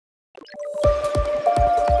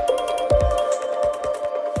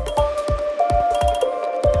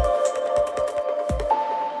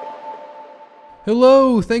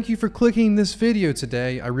Hello, thank you for clicking this video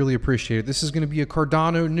today. I really appreciate it. This is going to be a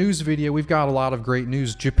Cardano news video. We've got a lot of great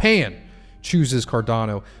news. Japan chooses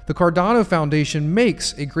Cardano. The Cardano Foundation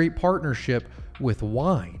makes a great partnership with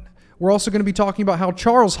wine. We're also going to be talking about how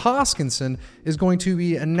Charles Hoskinson is going to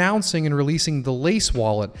be announcing and releasing the Lace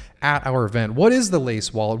wallet at our event. What is the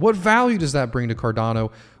Lace wallet? What value does that bring to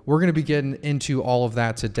Cardano? We're going to be getting into all of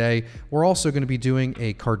that today. We're also going to be doing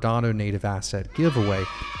a Cardano native asset giveaway.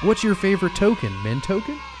 What's your favorite token? Mint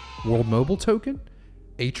token? World Mobile token?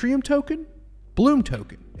 Atrium token? Bloom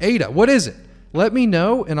token? ADA? What is it? Let me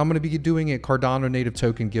know, and I'm going to be doing a Cardano native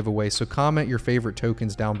token giveaway, so comment your favorite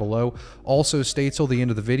tokens down below. Also, stay till the end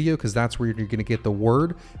of the video, because that's where you're going to get the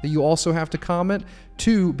word that you also have to comment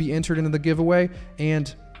to be entered into the giveaway.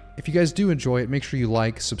 And if you guys do enjoy it, make sure you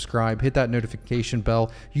like, subscribe, hit that notification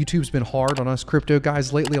bell. YouTube's been hard on us crypto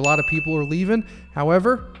guys lately. A lot of people are leaving.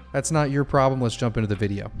 However, that's not your problem. Let's jump into the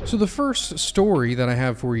video. So the first story that I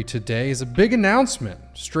have for you today is a big announcement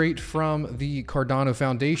straight from the Cardano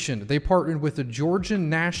Foundation. They partnered with the Georgian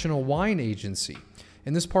National Wine Agency.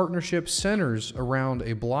 And this partnership centers around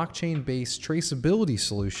a blockchain-based traceability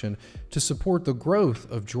solution to support the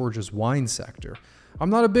growth of Georgia's wine sector. I'm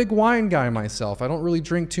not a big wine guy myself. I don't really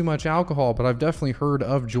drink too much alcohol, but I've definitely heard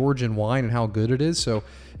of Georgian wine and how good it is. So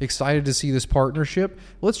excited to see this partnership.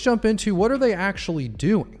 Let's jump into what are they actually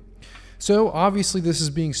doing. So obviously this is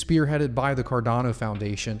being spearheaded by the Cardano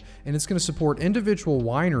Foundation, and it's going to support individual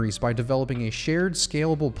wineries by developing a shared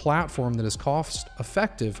scalable platform that is cost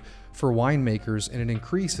effective for winemakers, and it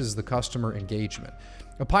increases the customer engagement.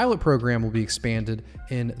 A pilot program will be expanded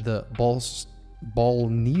in the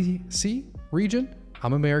Balnisi region.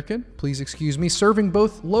 I'm American, please excuse me, serving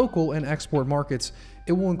both local and export markets.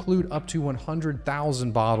 It will include up to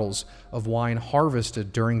 100,000 bottles of wine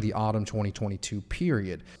harvested during the autumn 2022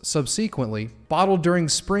 period. Subsequently, bottled during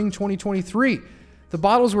spring 2023. The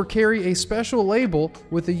bottles will carry a special label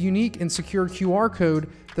with a unique and secure QR code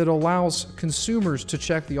that allows consumers to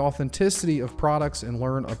check the authenticity of products and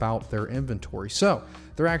learn about their inventory. So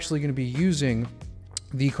they're actually going to be using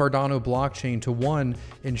the Cardano blockchain to, one,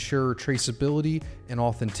 ensure traceability and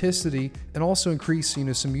authenticity, and also increase,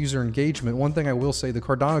 some user engagement. One thing I will say, the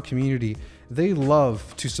Cardano community, they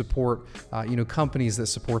love to support, companies that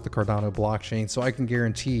support the Cardano blockchain. So I can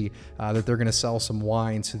guarantee that they're going to sell some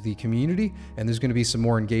wine to the community, and there's going to be some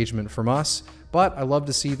more engagement from us. But I love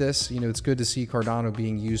to see this. It's good to see Cardano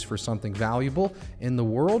being used for something valuable in the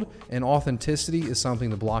world, and authenticity is something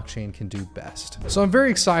the blockchain can do best. So I'm very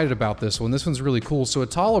excited about this one. This one's really cool. So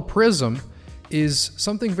Atala Prism is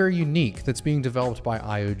something very unique that's being developed by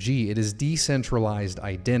IOG. It is decentralized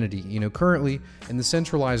identity. Currently in the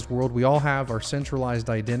centralized world, we all have our centralized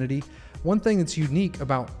identity. One thing that's unique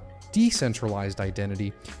about decentralized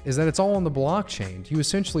identity is that it's all on the blockchain. You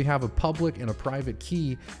essentially have a public and a private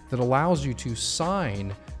key that allows you to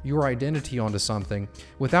sign your identity onto something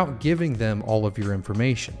without giving them all of your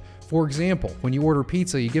information. For example, when you order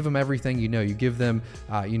pizza, you give them everything you know. You give them,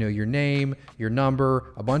 your name, your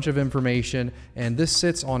number, a bunch of information, and this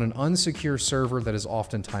sits on an unsecure server that is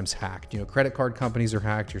oftentimes hacked. Credit card companies are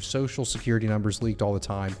hacked, your social security numbers leaked all the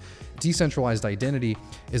time. Decentralized identity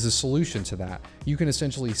is a solution to that. You can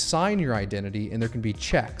essentially sign your identity, and there can be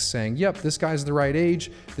checks saying, yep, this guy's the right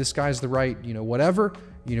age, this guy's the right, whatever.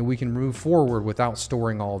 We can move forward without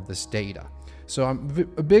storing all of this data. So I'm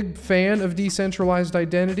a big fan of decentralized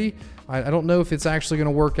identity. I don't know if it's actually going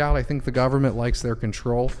to work out. I think the government likes their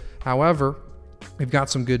control. However, we've got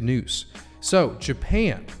some good news. So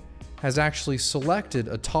Japan has actually selected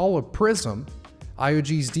Atala Prism,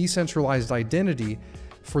 IOG's decentralized identity,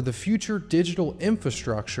 for the future digital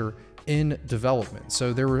infrastructure in development.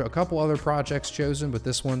 So there were a couple other projects chosen, but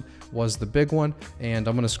this one was the big one. And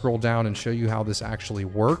I'm going to scroll down and show you how this actually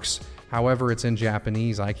works. However, it's in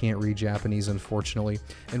Japanese. I can't read Japanese, unfortunately.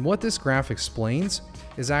 And what this graph explains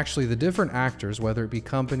is actually the different actors, whether it be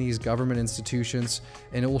companies, government institutions,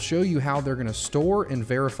 and it will show you how they're going to store and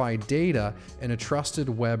verify data in a trusted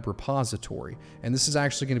web repository. And this is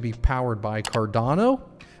actually going to be powered by Cardano,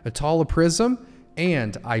 Atala Prism,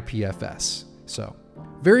 and IPFS. So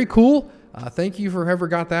very cool. Thank you for whoever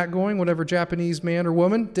got that going, whatever Japanese man or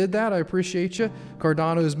woman did that. I appreciate you.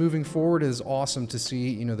 Cardano is moving forward. It is awesome to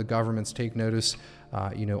see, the governments take notice,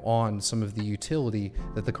 on some of the utility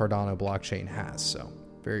that the Cardano blockchain has. So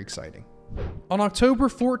very exciting. On October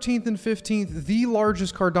 14th and 15th, the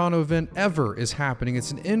largest Cardano event ever is happening.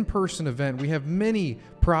 It's an in-person event. We have many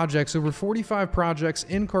projects, over 45 projects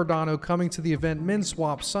in Cardano coming to the event.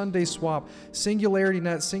 MinSwap, Sunday Swap,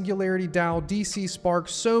 SingularityNet, Singularity DAO, DC Spark.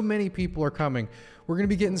 So many people are coming. We're going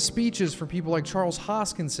to be getting speeches from people like Charles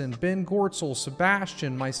Hoskinson, Ben Gortzel,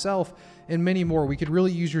 Sebastian, myself, and many more. We could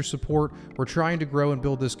really use your support. We're trying to grow and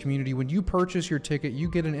build this community. When you purchase your ticket, you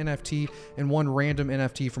get an NFT and one random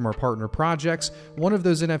NFT from our partner projects. One of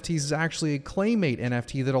those NFTs is actually a Claymate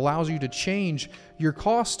NFT that allows you to change your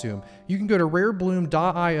costume. You can go to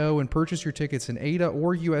rarebloom.io and purchase your tickets in ADA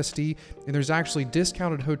or USD, and there's actually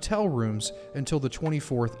discounted hotel rooms until the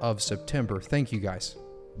 24th of September. Thank you guys.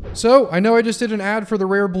 So I know I just did an ad for the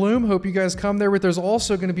Rare Bloom. Hope you guys come there, but there's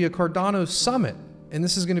also going to be a Cardano Summit. And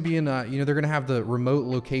this is going to be in, they're going to have the remote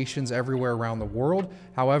locations everywhere around the world.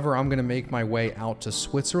 However, I'm going to make my way out to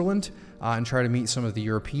Switzerland and try to meet some of the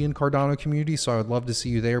European Cardano community. So I would love to see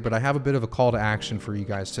you there, but I have a bit of a call to action for you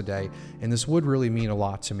guys today. And this would really mean a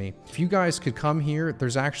lot to me. If you guys could come here,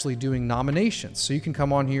 there's actually doing nominations. So you can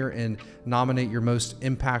come on here and nominate your most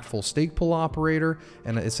impactful stake pool operator.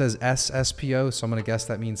 And it says SSPO. So I'm going to guess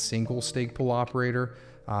that means single stake pool operator.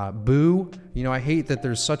 Boo. I hate that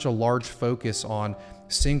there's such a large focus on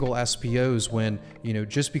single SPOs when,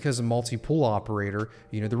 just because a multi-pool operator,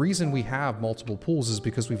 the reason we have multiple pools is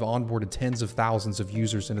because we've onboarded tens of thousands of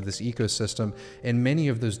users into this ecosystem, and many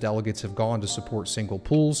of those delegates have gone to support single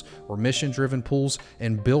pools or mission-driven pools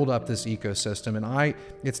and build up this ecosystem. And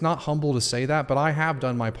it's not humble to say that, but I have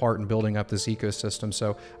done my part in building up this ecosystem.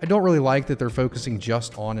 So I don't really like that they're focusing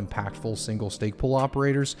just on impactful single stake pool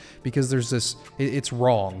operators, because there's this, it's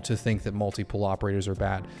wrong to think that multi-pool operators are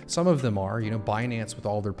bad. Some of them are, Binance with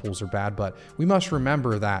all their pools are bad, but we must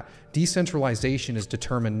remember that decentralization is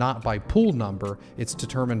determined not by pool number, it's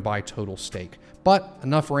determined by total stake. But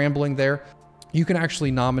enough rambling there. You can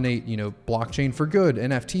actually nominate, blockchain for good,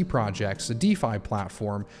 NFT projects, a DeFi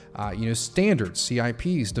platform, standards,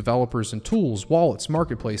 CIPs, developers and tools, wallets,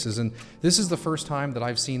 marketplaces. And this is the first time that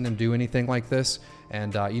I've seen them do anything like this.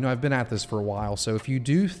 And, I've been at this for a while. So if you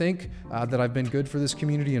do think that I've been good for this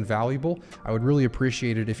community and valuable, I would really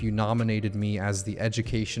appreciate it if you nominated me as the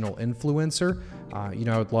educational influencer.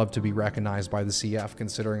 I would love to be recognized by the CF,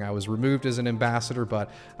 considering I was removed as an ambassador, but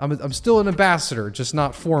I'm still an ambassador, just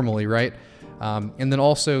not formally, right? And then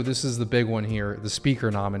also, this is the big one here, the speaker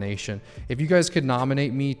nomination. If you guys could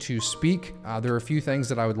nominate me to speak, there are a few things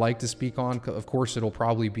that I would like to speak on. Of course, it'll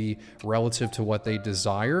probably be relative to what they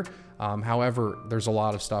desire. However, there's a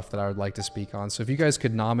lot of stuff that I would like to speak on. So if you guys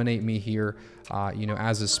could nominate me here,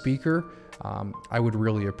 as a speaker, I would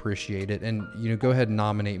really appreciate it. And, go ahead and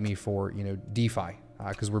nominate me for, DeFi.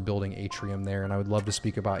 Because we're building Atrium there, and I would love to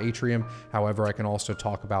speak about Atrium. However, I can also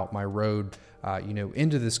talk about my road,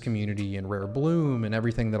 into this community and Rare Bloom and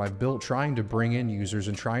everything that I've built, trying to bring in users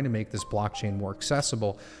and trying to make this blockchain more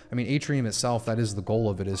accessible. I mean, Atrium itself, that is the goal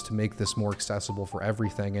of it, is to make this more accessible for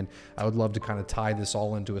everything. And I would love to kind of tie this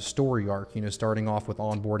all into a story arc, starting off with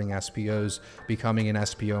onboarding SPOs, becoming an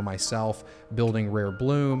SPO myself, building Rare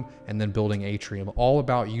Bloom, and then building Atrium, all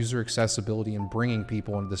about user accessibility and bringing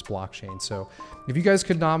people into this blockchain. So if you guys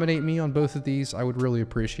could nominate me on both of these, I would really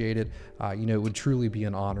appreciate it. It would truly be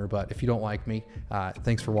an honor. But if you don't like me,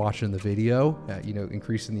 thanks for watching the video,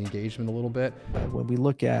 increasing the engagement a little bit. When we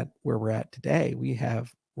look at where we're at today, we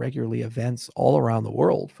have regularly events all around the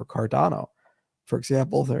world for Cardano. For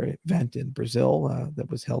example, the event in Brazil that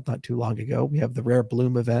was held not too long ago. We have the Rare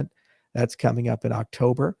Bloom event that's coming up in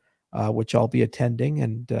October, which I'll be attending.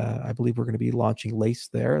 And I believe we're going to be launching Lace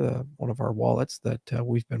there, one of our wallets that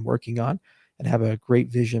we've been working on and have a great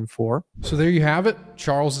vision for. So there you have it.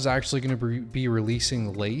 Charles is actually going to be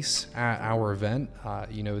releasing Lace at our event.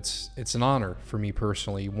 It's an honor for me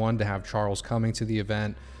personally, one, to have Charles coming to the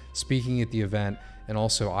event, speaking at the event, and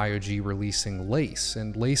also IOG releasing Lace.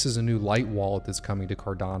 And Lace is a new light wallet that's coming to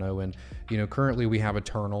Cardano. And, currently we have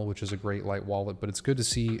Eternal, which is a great light wallet, but it's good to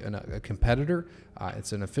see a competitor.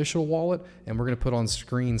 It's an official wallet, and we're going to put on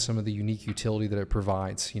screen some of the unique utility that it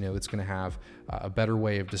provides. It's going to have a better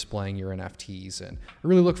way of displaying your NFTs. And I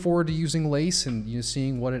really look forward to using Lace and,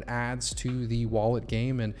 seeing what it adds to the wallet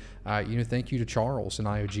game. And, thank you to Charles and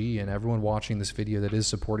IOG and everyone watching this video that is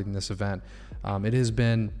supporting this event. It has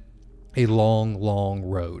been a long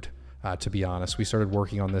road, to be honest. We started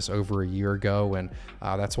working on this over a year ago, and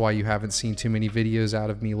that's why you haven't seen too many videos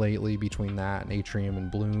out of me lately, between that and Atrium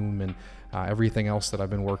and Bloom and everything else that I've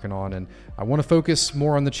been working on. And I want to focus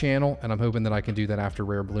more on the channel, and I'm hoping that I can do that after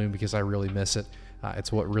Rare Bloom, because I really miss it.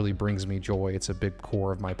 It's what really brings me joy. It's a big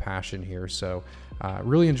core of my passion here. So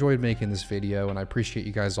really enjoyed making this video, and I appreciate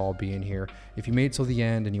you guys all being here. If you made it till the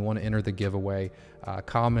end and you want to enter the giveaway,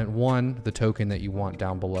 comment the token that you want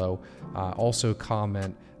down below. Also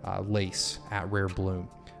comment lace at Rare Bloom.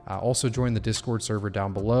 Also join the Discord server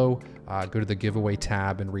down below. Go to the giveaway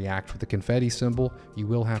tab and react with the confetti symbol. You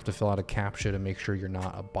will have to fill out a CAPTCHA to make sure you're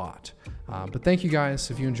not a bot. But thank you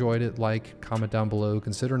guys. If you enjoyed it, comment down below.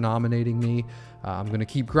 Consider nominating me. I'm going to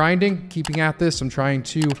keep grinding, keeping at this. I'm trying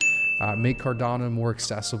to make Cardano more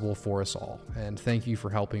accessible for us all. And thank you for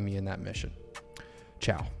helping me in that mission.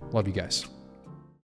 Ciao. Love you guys.